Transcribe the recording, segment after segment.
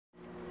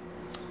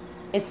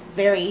it's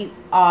very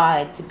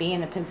odd to be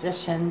in a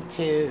position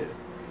to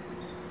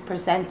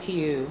present to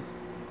you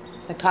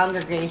the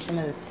congregation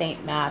of the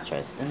St.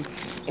 Mattress. And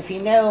if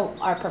you know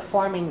our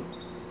performing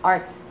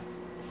arts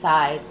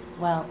side,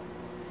 well,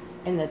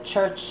 in the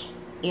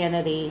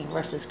churchianity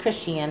versus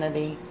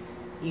Christianity,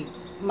 you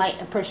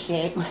might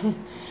appreciate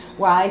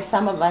why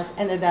some of us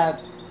ended up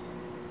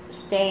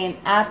staying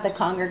at the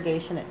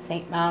congregation at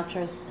St.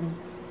 Mattress and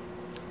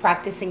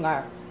practicing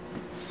our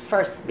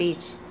first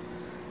speech.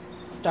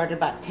 Started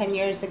about 10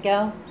 years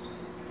ago.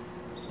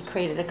 We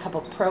created a couple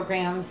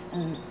programs,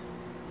 and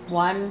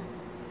one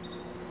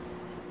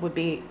would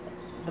be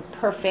the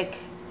perfect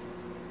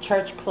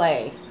church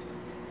play,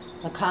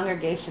 the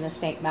congregation of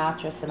St.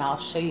 Mattress, and I'll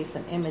show you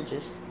some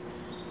images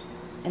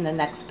in the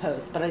next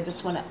post. But I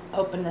just want to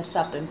open this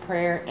up in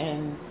prayer,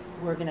 and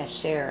we're going to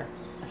share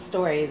a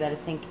story that I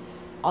think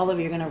all of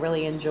you are going to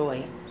really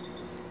enjoy.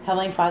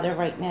 Heavenly Father,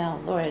 right now,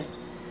 Lord,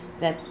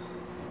 that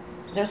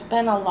there's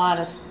been a lot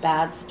of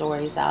bad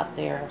stories out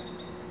there,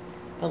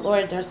 but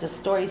Lord, there's the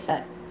stories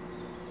that,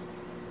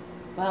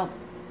 well,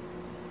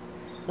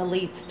 the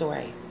lead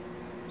story.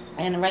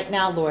 And right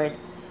now, Lord,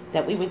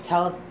 that we would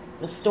tell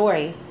the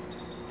story,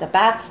 the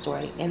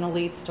backstory and the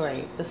lead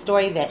story, the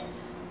story that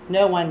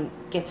no one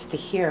gets to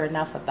hear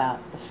enough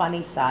about, the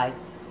funny side,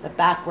 the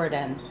backward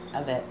end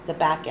of it, the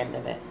back end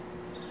of it.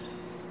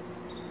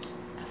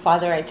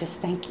 Father, I just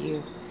thank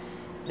you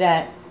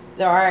that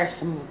there are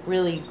some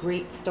really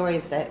great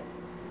stories that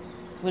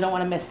we don't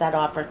want to miss that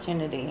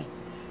opportunity,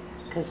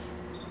 because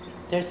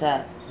there's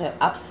the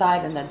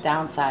upside and the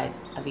downside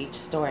of each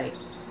story.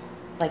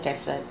 Like I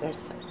said, there's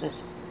this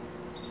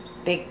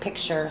big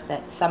picture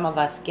that some of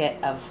us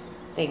get of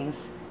things.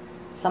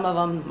 Some of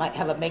them might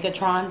have a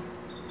Megatron.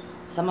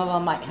 Some of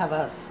them might have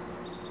a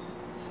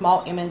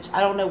small image.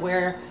 I don't know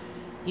where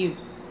you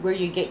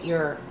get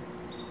your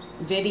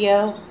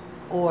video,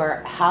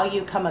 or how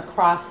you come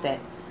across it,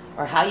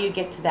 or how you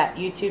get to that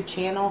YouTube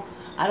channel.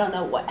 I don't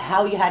know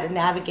how you had to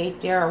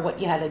navigate there, or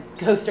what you had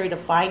to go through to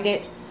find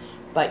it,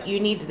 but you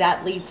needed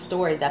that lead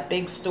story, that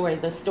big story,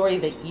 the story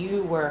that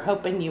you were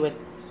hoping you would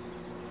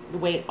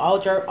wait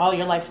all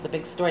your life for the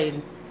big story,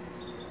 and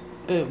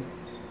boom,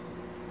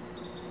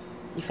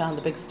 you found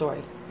the big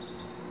story,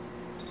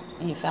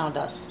 and you found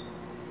us.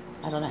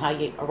 I don't know how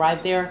you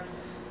arrived there.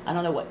 I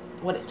don't know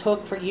what it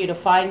took for you to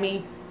find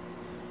me,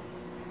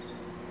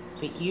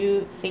 but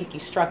you think you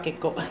struck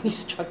it gold. You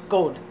struck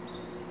gold.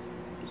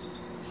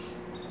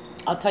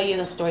 I'll tell you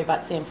the story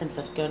about San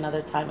Francisco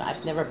another time.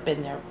 I've never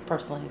been there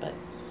personally, but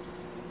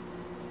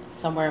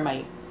somewhere in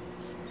my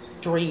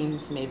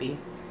dreams, maybe,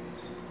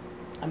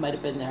 I might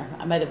have been there.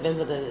 I might have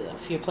visited a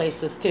few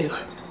places too.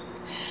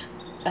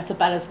 That's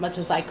about as much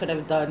as I could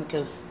have done,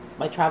 because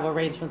my travel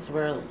arrangements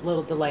were a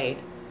little delayed.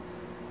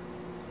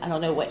 I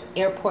don't know what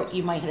airport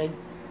you might have to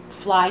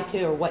fly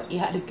to, or what you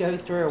had to go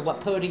through, or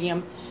what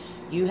podium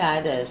you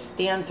had to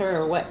stand through,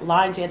 or what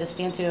lines you had to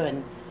stand to,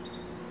 and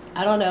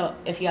I don't know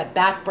if you had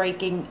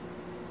back-breaking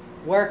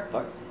work,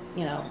 or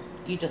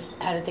you just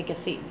had to take a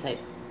seat and say,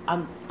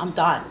 I'm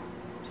done.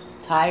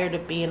 Tired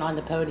of being on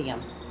the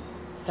podium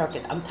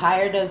circuit. I'm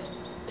tired of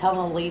telling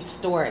a lead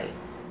story.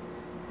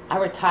 I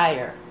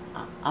retire.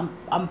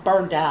 I'm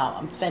burned out.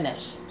 I'm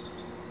finished.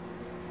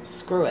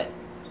 Screw it.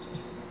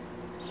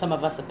 Some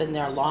of us have been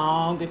there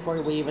long before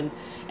we even,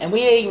 and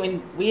we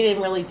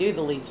didn't really do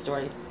the lead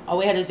story. All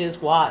we had to do is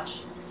watch.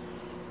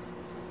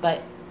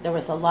 But there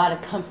was a lot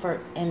of comfort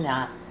in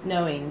that,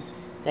 knowing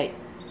that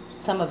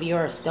some of you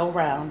are still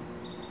around,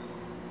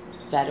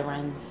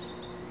 veterans,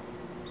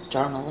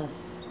 journalists,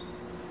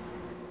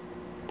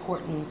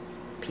 important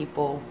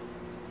people,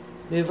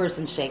 movers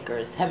and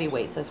shakers,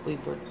 heavyweights, as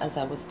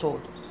I was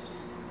told.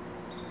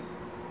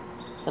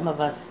 Some of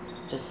us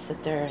just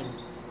sit there and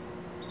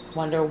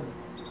wonder, are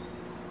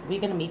we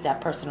going to meet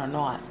that person or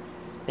not?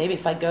 Maybe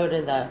if I go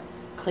to the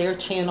Clear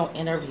Channel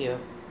interview,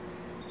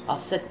 I'll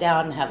sit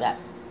down and have that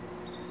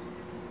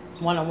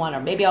one-on-one,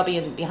 or maybe I'll be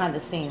behind the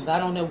scenes. I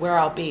don't know where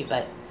I'll be,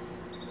 but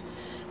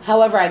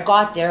however I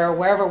got there, or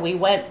wherever we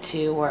went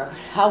to, or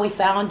how we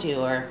found you,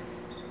 or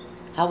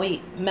how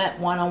we met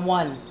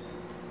one-on-one,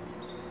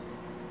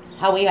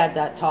 how we had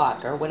that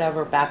talk, or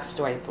whatever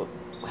backstory,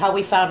 how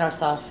we found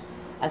ourselves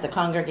at the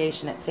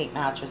congregation at St.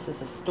 Mattress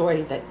is a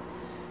story that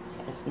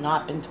has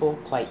not been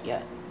told quite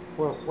yet.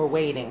 We're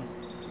waiting.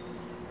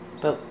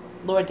 But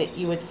Lord, that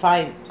you would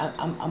find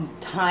a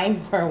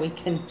time where we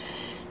can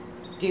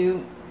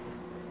do,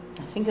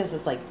 I think this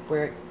is like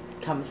where it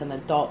comes an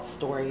adult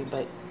story,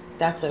 but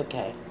that's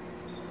okay.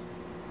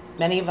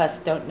 Many of us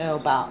don't know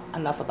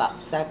enough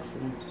about sex,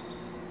 and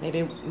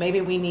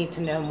maybe we need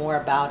to know more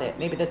about it.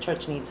 Maybe the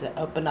church needs to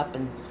open up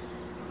and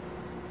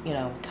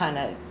kind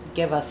of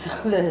give us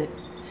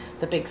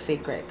the big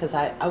secret, because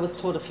I was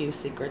told a few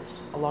secrets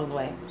along the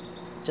way,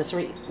 just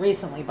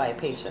recently by a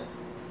patient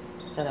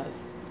that I was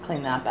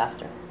cleaning up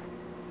after.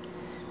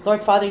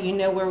 Lord Father, you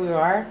know where we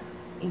are.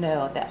 You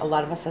know that a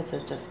lot of us have to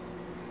just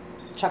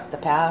chuck the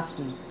past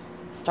and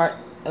start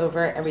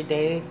over every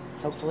day.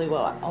 Hopefully we'll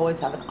always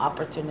have an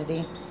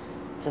opportunity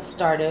to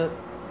start out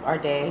our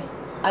day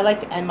I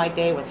like to end my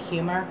day with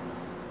humor.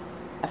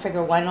 I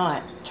figure, why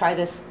not try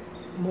this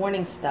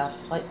morning stuff?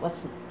 Like, let's,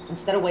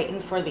 instead of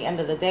waiting for the end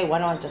of the day, why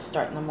don't I just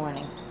start in the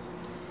morning?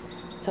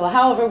 So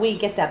however we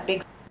get that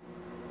big,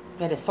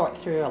 we had to sort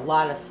through a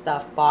lot of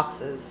stuff,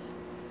 boxes,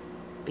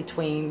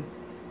 between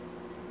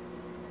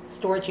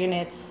storage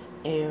units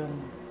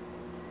and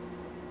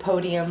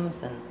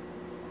podiums, and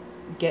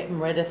getting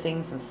rid of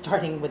things and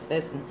starting with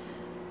this and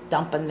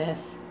dumping this.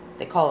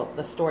 They call it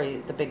the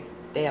story,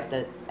 they have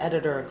the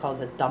editor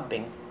calls it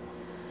dumping.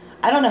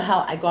 I don't know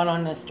how I got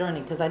on this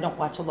journey because I don't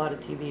watch a lot of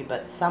TV,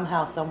 but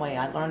somehow, some way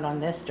I learned on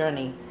this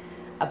journey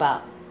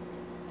about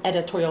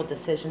editorial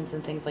decisions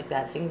and things like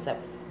that, things that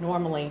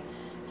normally,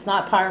 it's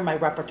not part of my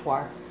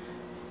repertoire,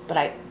 but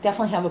I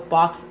definitely have a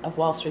box of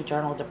Wall Street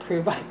Journal to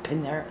prove I've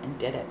been there and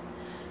did it.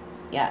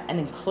 Yeah, and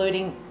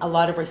including a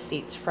lot of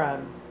receipts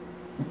from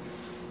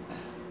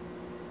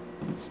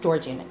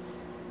storage units,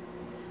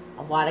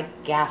 a lot of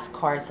gas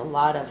cards, a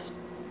lot of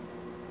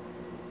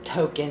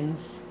tokens,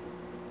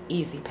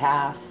 Easy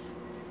Pass,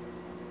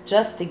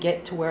 just to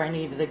get to where I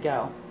needed to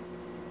go.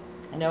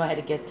 I know I had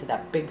to get to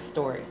that big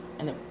story,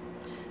 and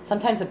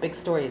sometimes a big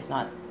story is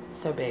not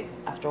so big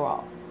after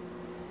all.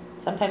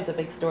 Sometimes a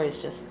big story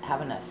is just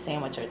having a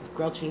sandwich, a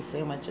grilled cheese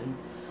sandwich, and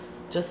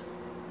just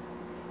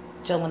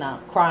chilling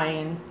out,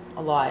 crying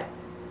a lot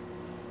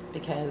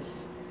because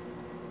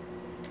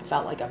I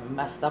felt like I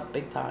messed up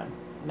big time.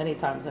 Many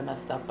times I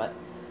messed up, but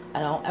I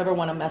don't ever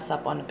want to mess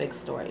up on the big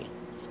story,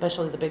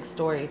 especially the big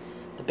story.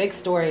 The big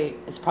story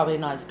is probably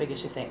not as big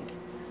as you think.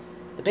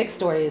 The big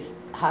story is,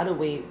 how do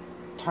we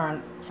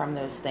turn from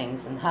those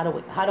things, and how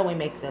do we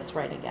make this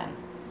right again?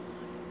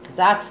 Because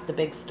that's the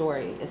big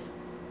story, is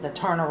the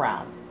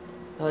turnaround.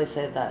 I always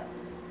say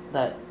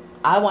that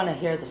I want to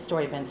hear the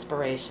story of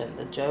inspiration,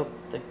 the joke,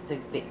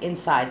 the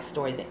inside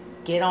story, that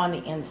get on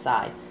the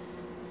inside.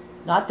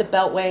 Not the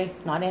beltway,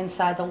 not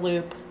inside the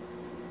loop,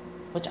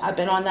 which I've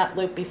been on that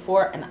loop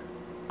before, and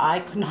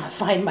I could not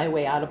find my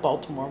way out of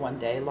Baltimore one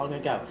day long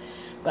ago.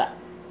 But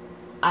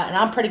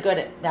I'm pretty good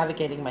at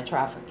navigating my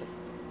traffic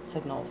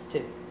signals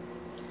too.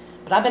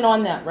 But I've been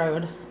on that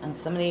road, and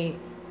so many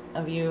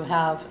of you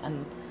have,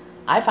 and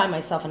I find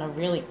myself in a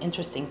really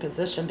interesting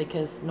position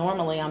because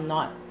normally I'm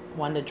not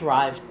one to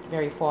drive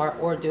very far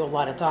or do a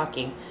lot of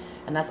talking,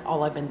 and that's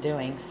all I've been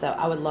doing. So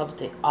I would love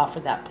to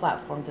offer that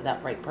platform to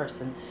that right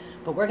person.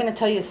 But we're going to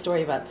tell you a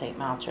story about St.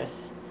 Mattress,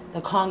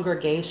 the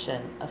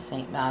congregation of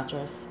St.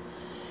 Mattress.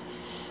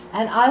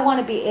 And I want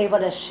to be able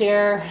to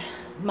share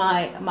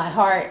my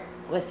heart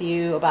with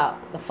you about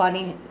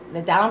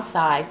the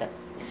downside.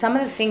 Some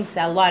of the things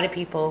that a lot of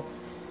people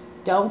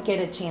don't get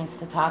a chance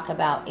to talk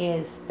about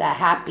is the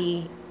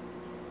happy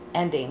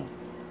ending.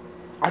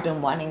 I've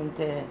been wanting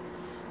to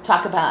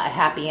talk about a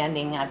happy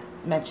ending. I've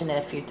mentioned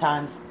it a few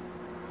times.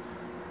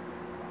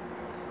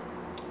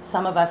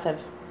 Some of us have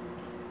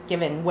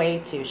given way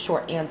to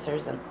short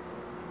answers, and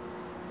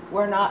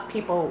we're not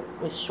people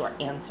with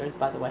short answers,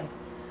 by the way.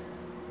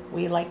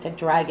 We like to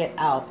drag it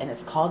out, and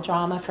it's called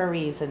drama for a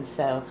reason.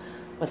 So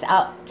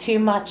without too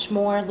much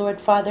more, Lord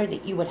Father,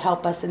 that you would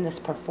help us in this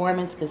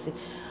performance, because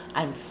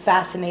I'm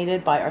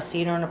fascinated by our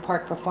Theater in the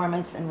Park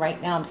performance, and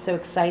right now I'm so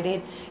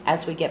excited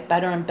as we get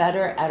better and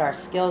better at our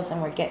skills,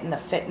 and we're getting the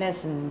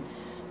fitness, and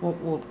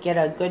we'll get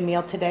a good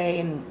meal today,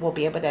 and we'll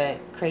be able to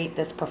create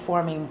this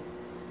performance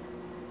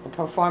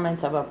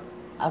of a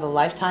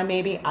lifetime,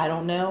 maybe. I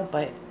don't know,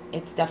 but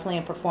it's definitely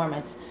a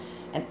performance.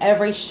 And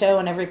every show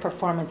and every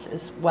performance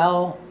is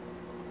well,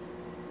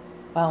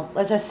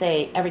 let's just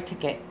say every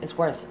ticket is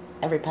worth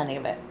every penny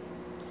of it.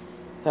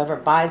 Whoever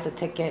buys a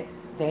ticket,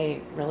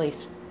 they're really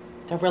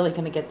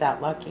going to get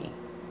that lucky.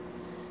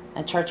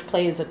 A church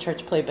play is a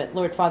church play, but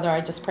Lord Father,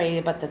 I just pray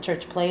about the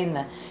church play and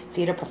the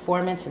theater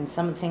performance and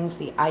some of the things,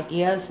 the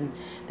ideas and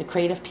the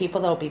creative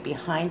people that will be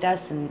behind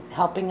us and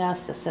helping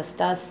us, assist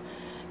us,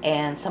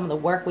 and some of the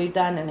work we've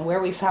done and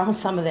where we found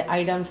some of the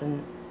items,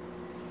 and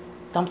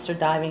dumpster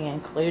diving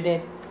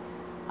included.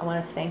 I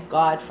want to thank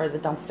God for the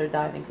dumpster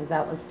diving, because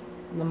that was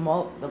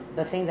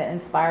the thing that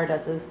inspired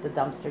us, is the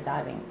dumpster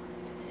diving.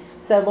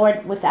 So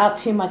Lord, without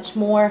too much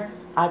more,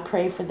 I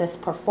pray for this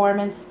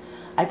performance.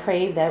 I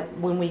pray that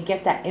when we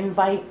get that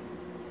invite,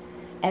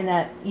 and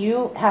that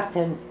you have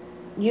to,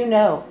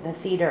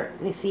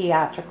 the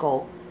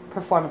theatrical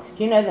performance,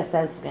 the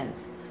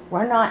thespians.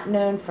 We're not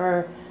known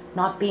for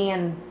not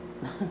being,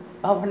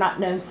 we're not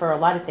known for a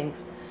lot of things,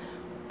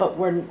 but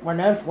we're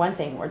known for one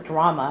thing. We're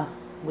drama.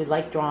 We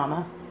like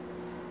drama.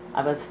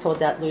 I was told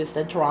that lose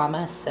the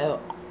drama, so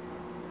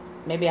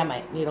maybe I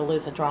might need to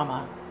lose a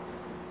drama.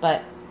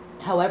 But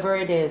however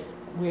it is,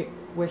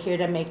 we're here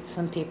to make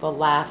some people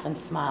laugh and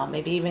smile,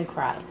 maybe even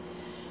cry.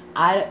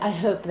 I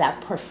hope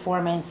that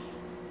performance,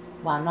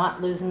 while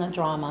not losing the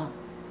drama,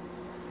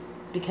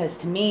 because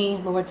to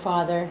me, Lord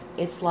Father,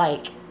 it's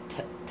like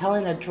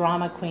telling a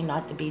drama queen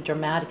not to be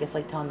dramatic. It's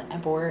like telling the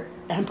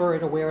emperor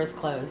to wear his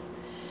clothes.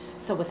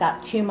 So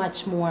without too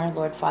much more,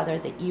 Lord Father,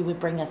 that you would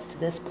bring us to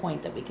this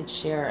point, that we could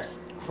share a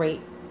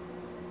great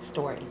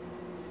story,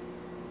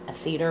 a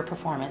theater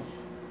performance.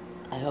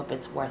 I hope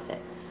it's worth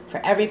it. For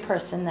every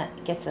person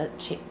that gets a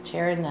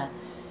chair in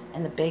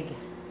the big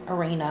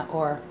arena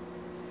or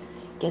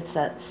gets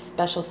a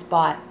special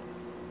spot,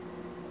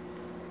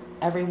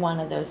 every one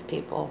of those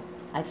people,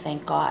 I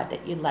thank God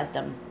that you led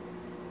them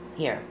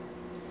here.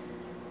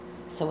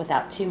 So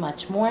without too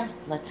much more,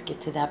 let's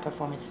get to that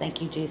performance.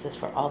 Thank you, Jesus,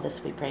 for all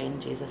this we pray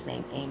in Jesus'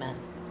 name. Amen.